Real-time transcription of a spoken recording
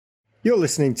You're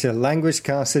listening to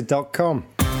LanguageCaster.com.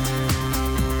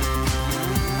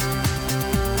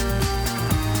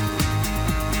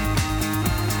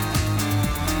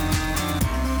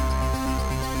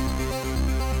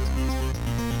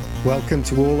 Welcome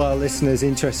to all our listeners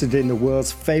interested in the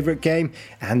world's favourite game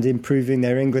and improving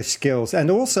their English skills.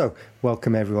 And also,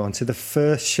 welcome everyone to the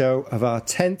first show of our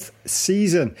 10th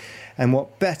season. And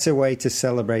what better way to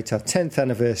celebrate our 10th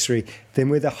anniversary than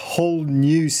with a whole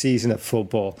new season of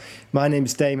football. My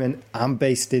name's Damon, I'm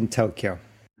based in Tokyo.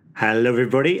 Hello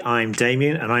everybody, I'm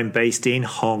Damien and I'm based in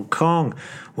Hong Kong,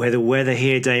 where the weather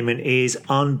here, Damon, is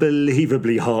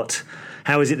unbelievably hot.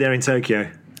 How is it there in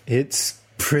Tokyo? It's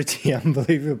pretty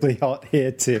unbelievably hot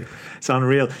here too. It's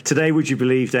unreal. Today, would you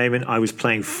believe, Damon, I was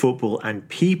playing football and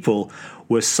people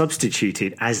were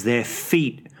substituted as their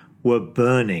feet were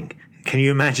burning. Can you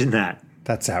imagine that?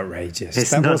 That's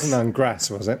outrageous. That wasn't on grass,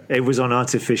 was it? It was on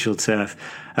artificial turf.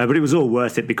 But it was all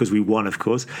worth it because we won, of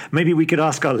course. Maybe we could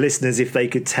ask our listeners if they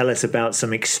could tell us about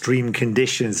some extreme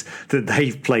conditions that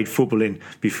they've played football in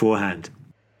beforehand.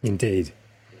 Indeed.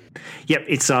 Yep,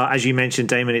 it's as you mentioned,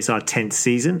 Damon, it's our 10th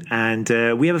season, and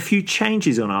we have a few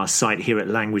changes on our site here at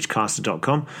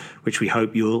languagecaster.com, which we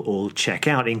hope you'll all check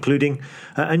out, including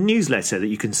a newsletter that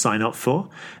you can sign up for.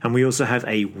 And we also have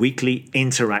a weekly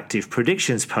interactive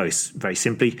predictions post. Very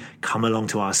simply, come along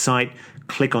to our site,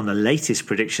 click on the latest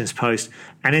predictions post,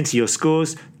 and enter your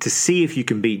scores to see if you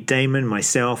can beat Damon,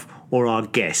 myself, or our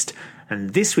guest.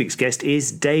 And this week's guest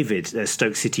is David, a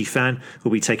Stoke City fan, who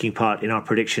will be taking part in our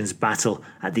predictions battle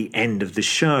at the end of the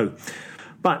show.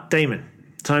 But, Damon,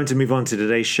 time to move on to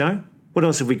today's show. What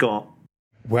else have we got?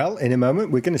 Well, in a moment,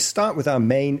 we're going to start with our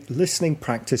main listening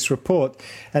practice report.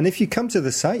 And if you come to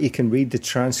the site, you can read the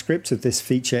transcript of this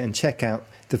feature and check out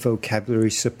the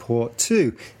vocabulary support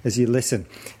too as you listen.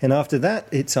 And after that,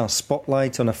 it's our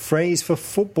spotlight on a phrase for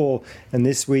football. And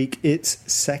this week, it's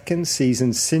second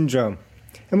season syndrome.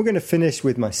 And we're going to finish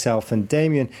with myself and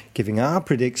Damien giving our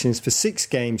predictions for 6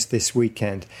 games this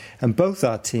weekend. And both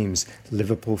our teams,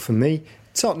 Liverpool for me,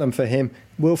 Tottenham for him,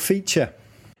 will feature.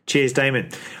 Cheers, Damon.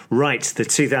 Right, the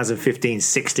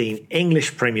 2015-16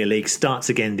 English Premier League starts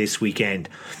again this weekend.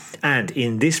 And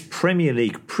in this Premier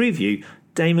League preview,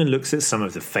 Damon looks at some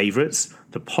of the favourites,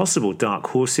 the possible dark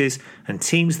horses, and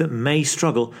teams that may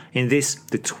struggle in this,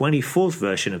 the 24th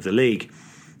version of the league.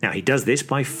 Now, he does this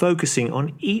by focusing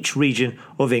on each region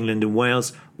of England and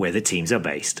Wales where the teams are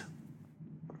based.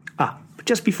 But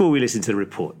just before we listen to the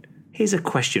report, here's a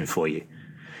question for you.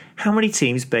 How many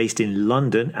teams based in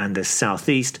London and the South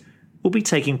East will be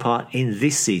taking part in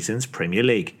this season's Premier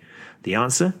League? The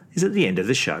answer is at the end of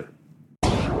the show.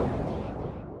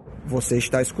 Você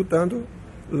está escutando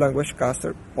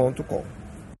LanguageCaster.com.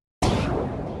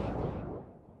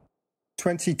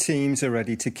 20 teams are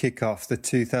ready to kick off the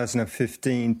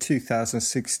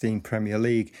 2015-2016 Premier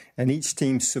League, and each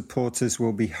team's supporters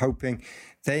will be hoping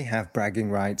they have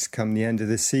bragging rights come the end of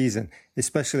the season,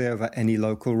 especially over any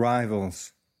local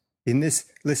rivals. In this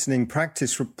listening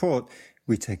practice report,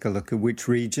 we take a look at which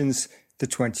regions the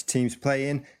 20 teams play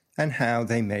in and how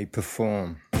they may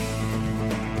perform.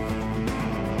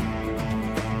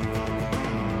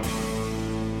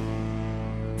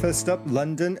 First up,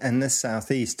 London and the South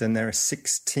East, and there are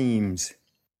 6 teams.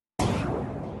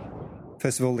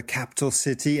 First of all, the capital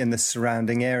city and the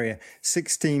surrounding area.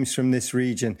 6 teams from this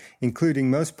region,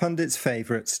 including most pundits'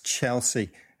 favourites,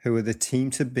 Chelsea, who are the team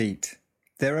to beat.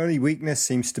 Their only weakness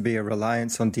seems to be a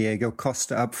reliance on Diego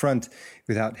Costa up front.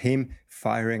 Without him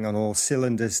firing on all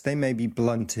cylinders, they may be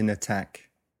blunt in attack.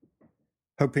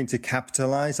 Hoping to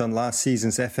capitalise on last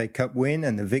season's FA Cup win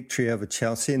and the victory over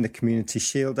Chelsea in the Community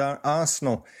Shield are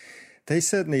Arsenal. They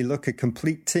certainly look a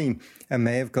complete team and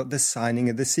may have got the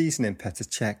signing of the season in Petr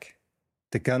Cech.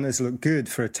 The Gunners look good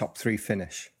for a top 3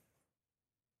 finish.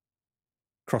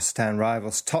 Crosstown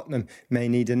rivals Tottenham may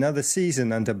need another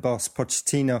season under boss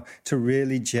Pochettino to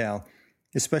really gel,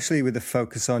 especially with a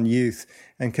focus on youth,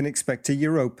 and can expect a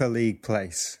Europa League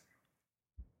place.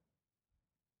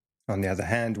 On the other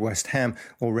hand, West Ham,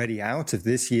 already out of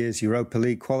this year's Europa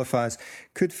League qualifiers,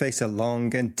 could face a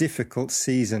long and difficult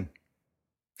season.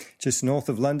 Just north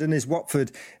of London is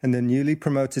Watford, and the newly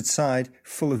promoted side,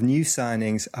 full of new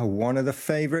signings, are one of the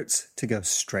favourites to go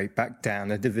straight back down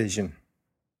a division.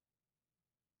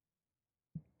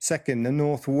 Second, the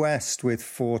North West with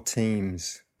 4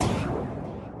 teams.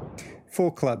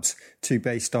 4 clubs, 2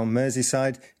 based on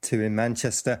Merseyside, 2 in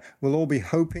Manchester, will all be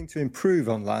hoping to improve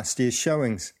on last year's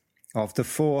showings. Of the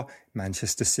four,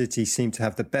 Manchester City seem to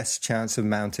have the best chance of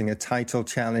mounting a title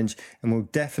challenge and will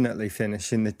definitely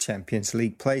finish in the Champions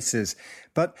League places.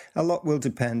 But a lot will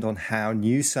depend on how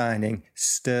new signing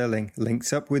Sterling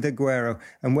links up with Aguero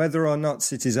and whether or not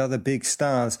City's other big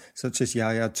stars, such as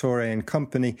Yaya Toure and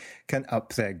company, can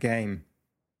up their game.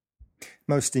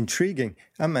 Most intriguing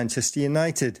are Manchester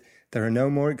United. There are no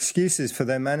more excuses for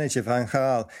their manager Van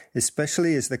Gaal,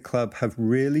 especially as the club have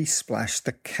really splashed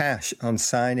the cash on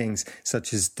signings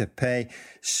such as Depay,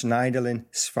 Schneiderlin,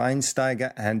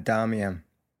 Schweinsteiger and Darmian.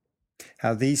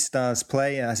 How these stars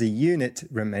play as a unit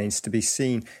remains to be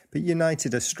seen, but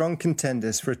United are strong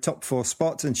contenders for a top four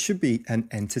spot and should be an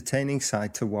entertaining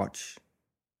side to watch.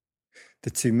 The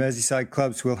two Merseyside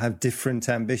clubs will have different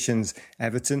ambitions.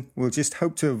 Everton will just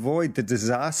hope to avoid the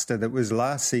disaster that was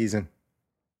last season.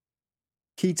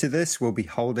 Key to this will be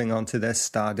holding on to their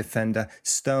star defender,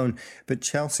 Stone, but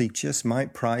Chelsea just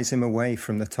might prize him away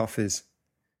from the Toffees.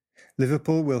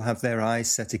 Liverpool will have their eyes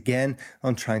set again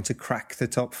on trying to crack the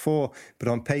top four, but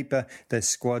on paper, their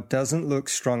squad doesn't look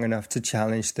strong enough to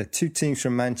challenge the two teams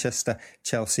from Manchester,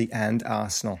 Chelsea and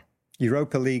Arsenal.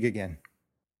 Europa League again.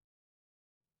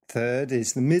 Third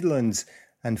is the Midlands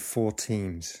and 4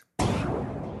 teams.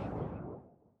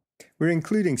 We're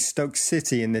including Stoke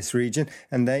City in this region,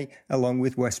 and they, along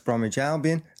with West Bromwich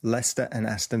Albion, Leicester and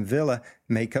Aston Villa,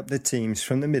 make up the teams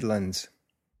from the Midlands.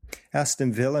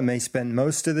 Aston Villa may spend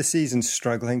most of the season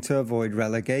struggling to avoid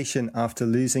relegation after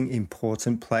losing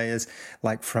important players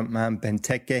like frontman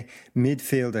Benteke,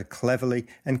 midfielder Cleverley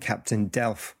and captain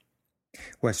Delph.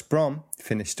 West Brom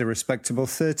finished a respectable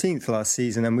 13th last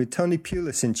season, and with Tony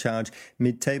Pulis in charge,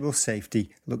 mid-table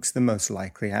safety looks the most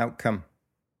likely outcome.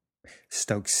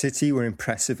 Stoke City were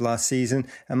impressive last season,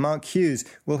 and Mark Hughes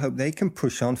will hope they can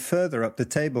push on further up the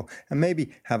table and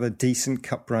maybe have a decent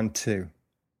cup run too.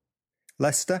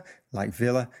 Leicester, like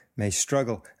Villa, may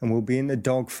struggle and will be in the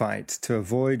dogfight to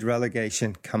avoid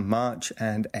relegation come March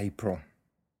and April.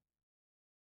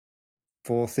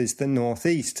 Fourth is the North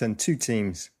East and 2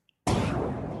 teams.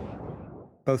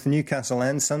 Both Newcastle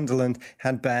and Sunderland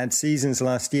had bad seasons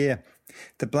last year.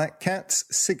 The Black Cats,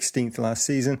 16th last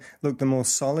season, looked the more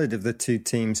solid of the 2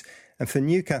 teams, and for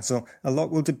Newcastle, a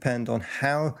lot will depend on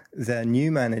how their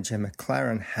new manager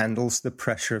McLaren handles the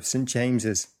pressure of St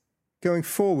James's. Going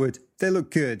forward, they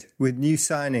look good with new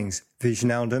signings,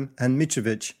 Wijnaldum and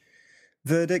Mitrovic.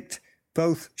 Verdict,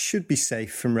 both should be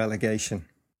safe from relegation.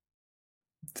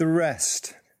 The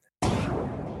rest.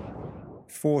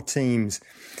 4 teams.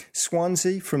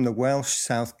 Swansea from the Welsh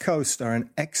South Coast are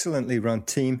an excellently run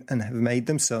team and have made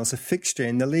themselves a fixture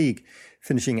in the league.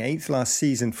 Finishing 8th last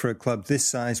season for a club this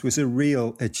size was a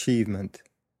real achievement.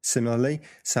 Similarly,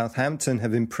 Southampton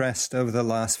have impressed over the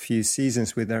last few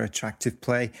seasons with their attractive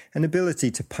play and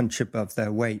ability to punch above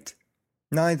their weight.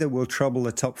 Neither will trouble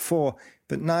the top 4,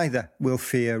 but neither will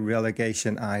fear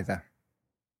relegation either.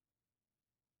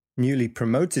 Newly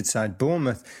promoted side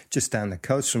Bournemouth, just down the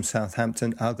coast from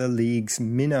Southampton, are the league's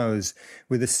minnows.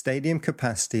 With a stadium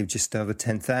capacity of just over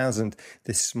 10,000,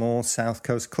 this small South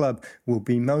Coast club will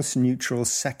be most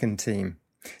neutral's second team.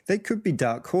 They could be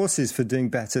dark horses for doing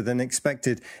better than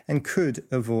expected and could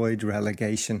avoid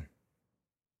relegation.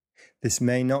 This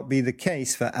may not be the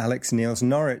case for Alex Neil's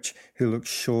Norwich, who looks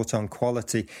short on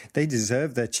quality. They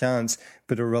deserve their chance,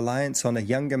 but a reliance on a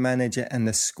younger manager and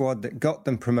the squad that got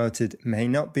them promoted may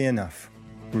not be enough.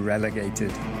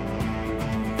 Relegated.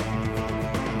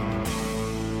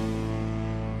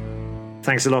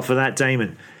 Thanks a lot for that,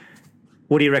 Damon.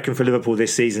 What do you reckon for Liverpool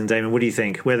this season, Damon? What do you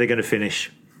think? Where are they going to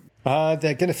finish? They're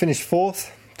going to finish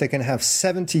 4th. They're going to have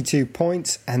 72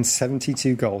 points and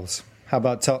 72 goals. How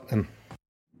about Tottenham?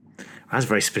 That's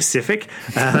very specific.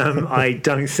 I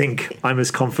don't think I'm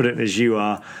as confident as you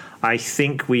are. I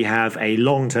think we have a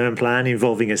long-term plan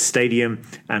involving a stadium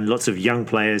and lots of young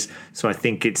players. So I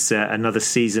think it's another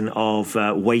season of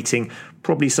waiting,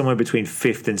 probably somewhere between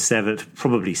 5th and 7th,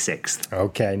 probably 6th.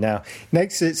 Okay, now,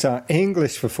 next it's our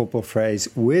English for football phrase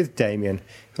with Damien,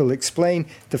 who'll explain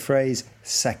the phrase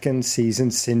second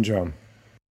season syndrome.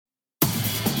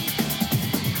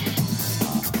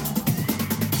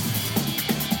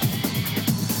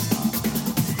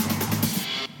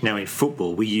 Now, in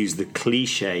football, we use the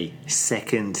cliche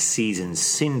second season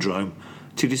syndrome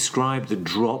to describe the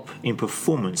drop in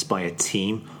performance by a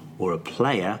team or a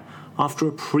player after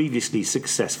a previously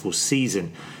successful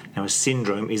season. Now, a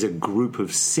syndrome is a group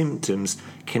of symptoms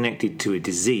connected to a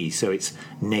disease, so it's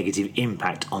negative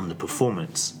impact on the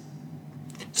performance.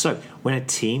 So, when a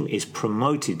team is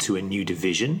promoted to a new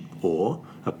division or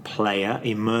a player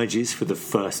emerges for the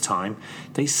first time,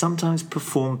 they sometimes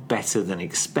perform better than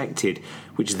expected,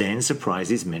 which then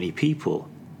surprises many people.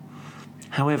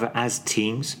 However, as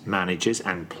teams, managers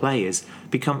and players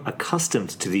become accustomed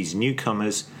to these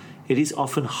newcomers, it is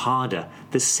often harder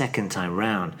the second time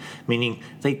round, meaning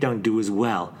they don't do as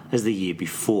well as the year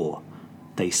before.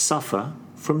 They suffer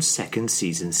from second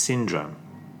season syndrome.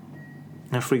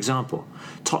 Now, for example,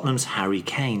 Tottenham's Harry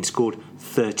Kane scored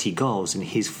 30 goals in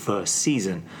his first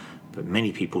season, but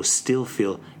many people still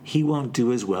feel he won't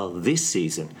do as well this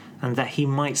season and that he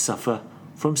might suffer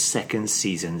from second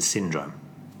season syndrome.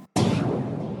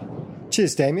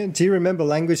 Cheers, Damien. Do you remember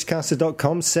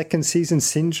LanguageCaster.com's second season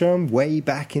syndrome way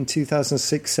back in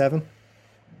 2006-07?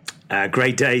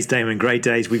 Great days, Damon, great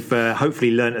days. We've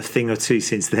hopefully learnt a thing or two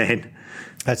since then.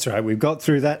 That's right, we've got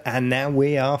through that and now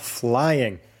we are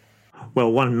flying.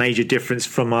 Well, one major difference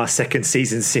from our second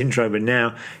season syndrome and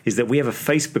now is that we have a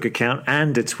Facebook account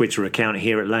and a Twitter account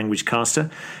here at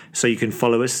LanguageCaster. So you can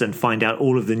follow us and find out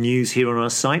all of the news here on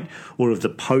our site, all of the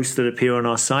posts that appear on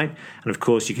our site. And of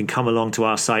course, you can come along to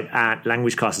our site at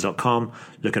languagecaster.com,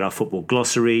 look at our football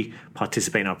glossary,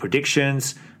 participate in our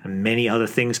predictions, and many other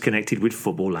things connected with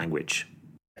football language.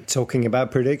 Talking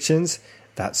about predictions,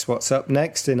 that's what's up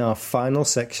next in our final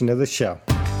section of the show.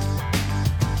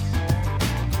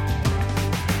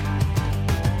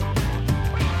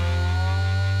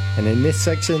 And in this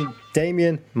section,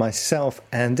 Damien, myself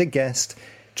and a guest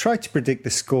try to predict the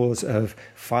scores of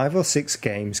 5 or 6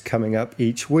 games coming up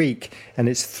each week. And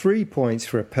it's 3 points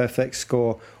for a perfect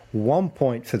score, 1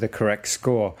 point for the correct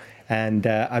score. And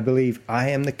I believe I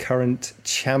am the current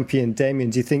champion. Damien,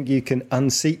 do you think you can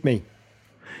unseat me?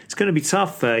 It's going to be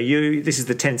tough. This is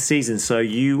the 10th season, so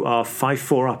you are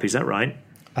 5-4 up, is that right?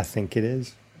 I think it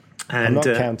is. And, I'm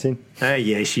not counting.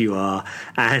 Yes, you are.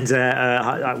 And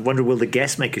I wonder, will the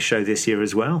guests make a show this year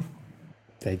as well?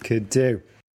 They could do.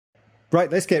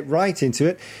 Right, let's get right into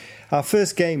it. Our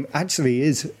first game actually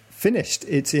is finished.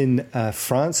 It's in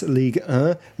France, Ligue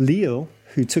 1, Lille,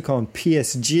 who took on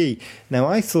PSG. Now,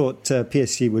 I thought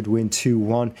PSG would win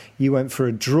 2-1. You went for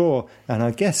a draw. And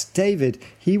I guess David,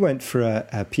 he went for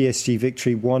a PSG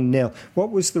victory 1-0.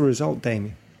 What was the result,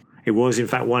 Damien? It was, in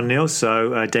fact, 1-0.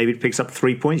 So David picks up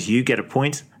 3 points. You get a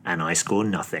point, and I score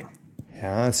nothing.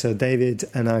 Yeah, so David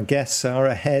and our guests are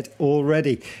ahead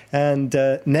already. And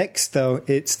next, though,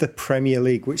 it's the Premier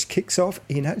League, which kicks off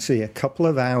in actually a couple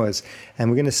of hours. And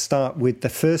we're going to start with the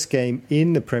first game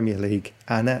in the Premier League,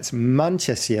 and that's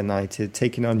Manchester United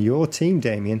taking on your team,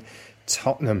 Damien,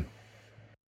 Tottenham.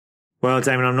 Well,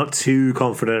 Damon, I'm not too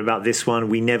confident about this one.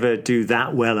 We never do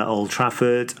that well at Old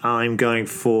Trafford. I'm going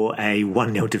for a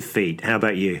 1-0 defeat. How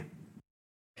about you?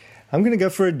 I'm going to go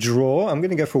for a draw. I'm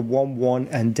going to go for 1-1.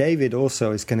 And David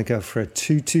also is going to go for a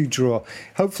 2-2 draw.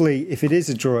 Hopefully, if it is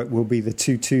a draw, it will be the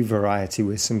 2-2 variety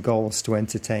with some goals to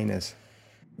entertain us.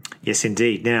 Yes,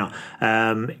 indeed. Now,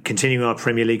 continuing our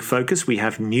Premier League focus, we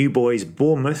have New Boys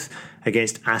Bournemouth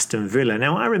against Aston Villa.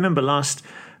 Now, I remember last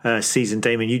season,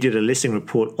 Damon, you did a listening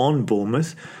report on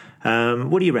Bournemouth.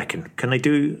 What do you reckon? Can they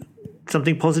do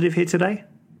something positive here today?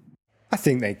 I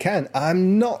think they can.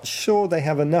 I'm not sure they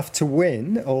have enough to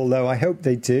win, although I hope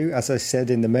they do. As I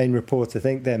said in the main report, I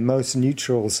think they're most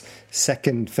neutral's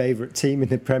second favourite team in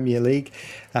the Premier League.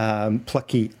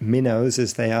 Plucky minnows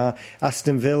as they are.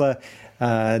 Aston Villa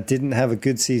didn't have a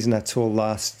good season at all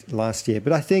last year,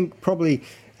 but I think probably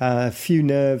a few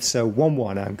nerves, so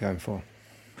 1-1 I'm going for.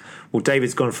 Well,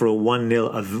 David's gone for a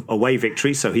 1-0 away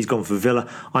victory, so he's gone for Villa.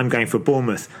 I'm going for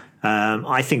Bournemouth.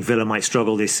 I think Villa might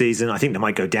struggle this season. I think they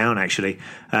might go down, actually.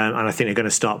 And I think they're going to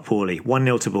start poorly.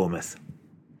 1-0 to Bournemouth.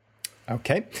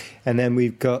 Okay. And then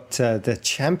we've got the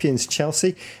champions,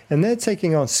 Chelsea. And they're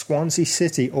taking on Swansea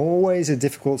City. Always a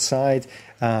difficult side.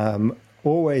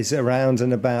 Always around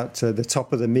and about the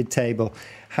top of the mid-table.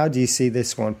 How do you see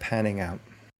this one panning out?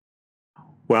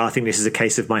 Well, I think this is a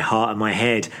case of my heart and my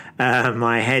head.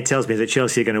 My head tells me that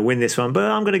Chelsea are going to win this one, but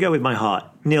I'm going to go with my heart.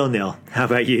 0-0. How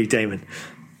about you, Damon?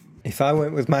 If I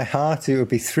went with my heart, it would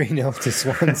be 3-0 to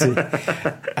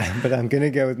Swansea. But I'm going to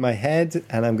go with my head,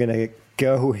 and I'm going to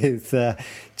go with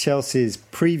Chelsea's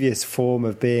previous form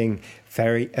of being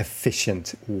very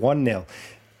efficient. 1-0.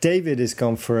 David has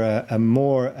gone for a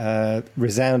more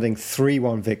resounding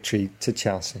 3-1 victory to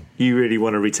Chelsea. You really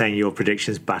want to retain your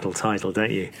predictions battle title, don't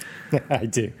you? I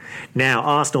do. Now,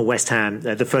 Arsenal-West Ham,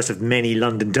 the first of many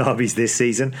London derbies this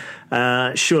season.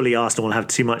 Surely Arsenal will have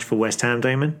too much for West Ham,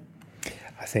 Damon?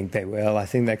 I think they will. I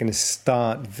think they're going to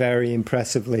start very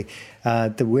impressively.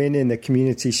 The win in the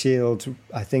Community Shield,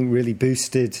 I think, really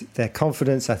boosted their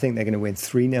confidence. I think they're going to win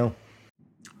 3-0.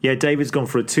 Yeah, David's gone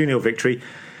for a 2-0 victory.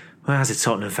 Well, as a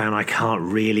Tottenham fan, I can't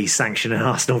really sanction an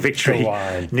Arsenal victory.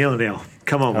 0-0.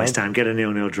 Come on, West Ham, get a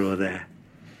 0-0 draw there.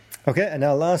 Okay, and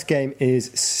our last game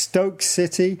is Stoke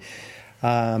City.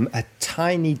 a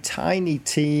tiny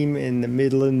team in the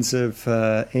Midlands of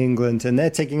England, and they're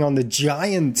taking on the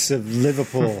giants of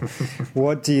Liverpool.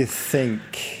 What do you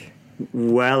think?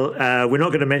 Well, we're not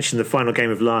going to mention the final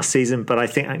game of last season, but I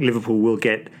think Liverpool will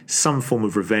get some form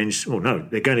of revenge. Or no,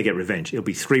 they're going to get revenge. It'll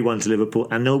be 3-1 to Liverpool,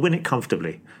 and they'll win it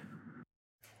comfortably.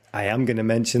 I am going to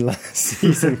mention last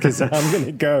season because I'm going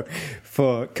to go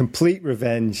for complete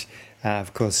revenge.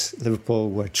 Of course, Liverpool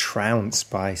were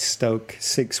trounced by Stoke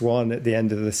 6-1 at the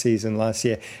end of the season last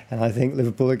year, and I think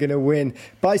Liverpool are going to win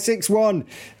by 6-1.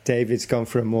 David's gone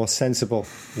for a more sensible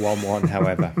 1-1,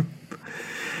 however.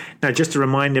 Now, just to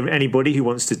remind anybody who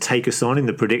wants to take us on in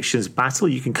the predictions battle,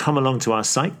 you can come along to our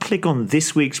site, click on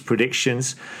this week's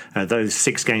predictions, those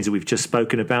 6 games that we've just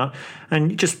spoken about,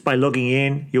 and just by logging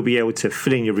in, you'll be able to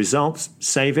fill in your results,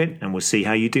 save it, and we'll see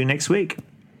how you do next week.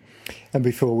 And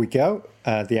before we go,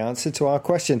 the answer to our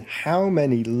question, how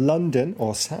many London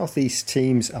or South East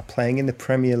teams are playing in the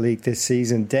Premier League this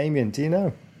season? Damien, do you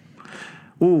know?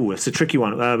 Ooh, it's a tricky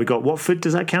one. We've got Watford.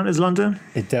 Does that count as London?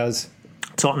 It does.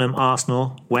 Tottenham,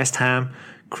 Arsenal, West Ham,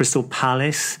 Crystal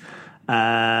Palace,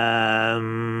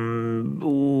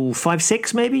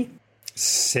 5-6 maybe?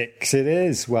 6 it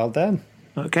is. Well done.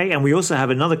 Okay, and we also have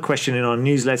another question in our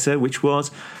newsletter, which was,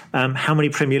 how many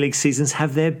Premier League seasons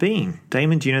have there been?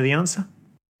 Damon, do you know the answer?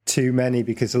 Too many,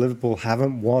 because Liverpool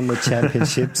haven't won the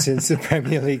championship since the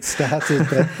Premier League started.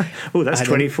 Oh, that's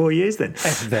 24 years then.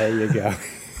 There you go.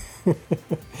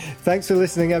 Thanks for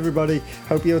listening, everybody.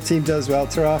 Hope your team does well.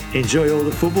 Ta-ra. Enjoy all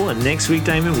the football, and next week,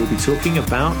 Damon, we'll be talking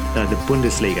about the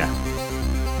Bundesliga.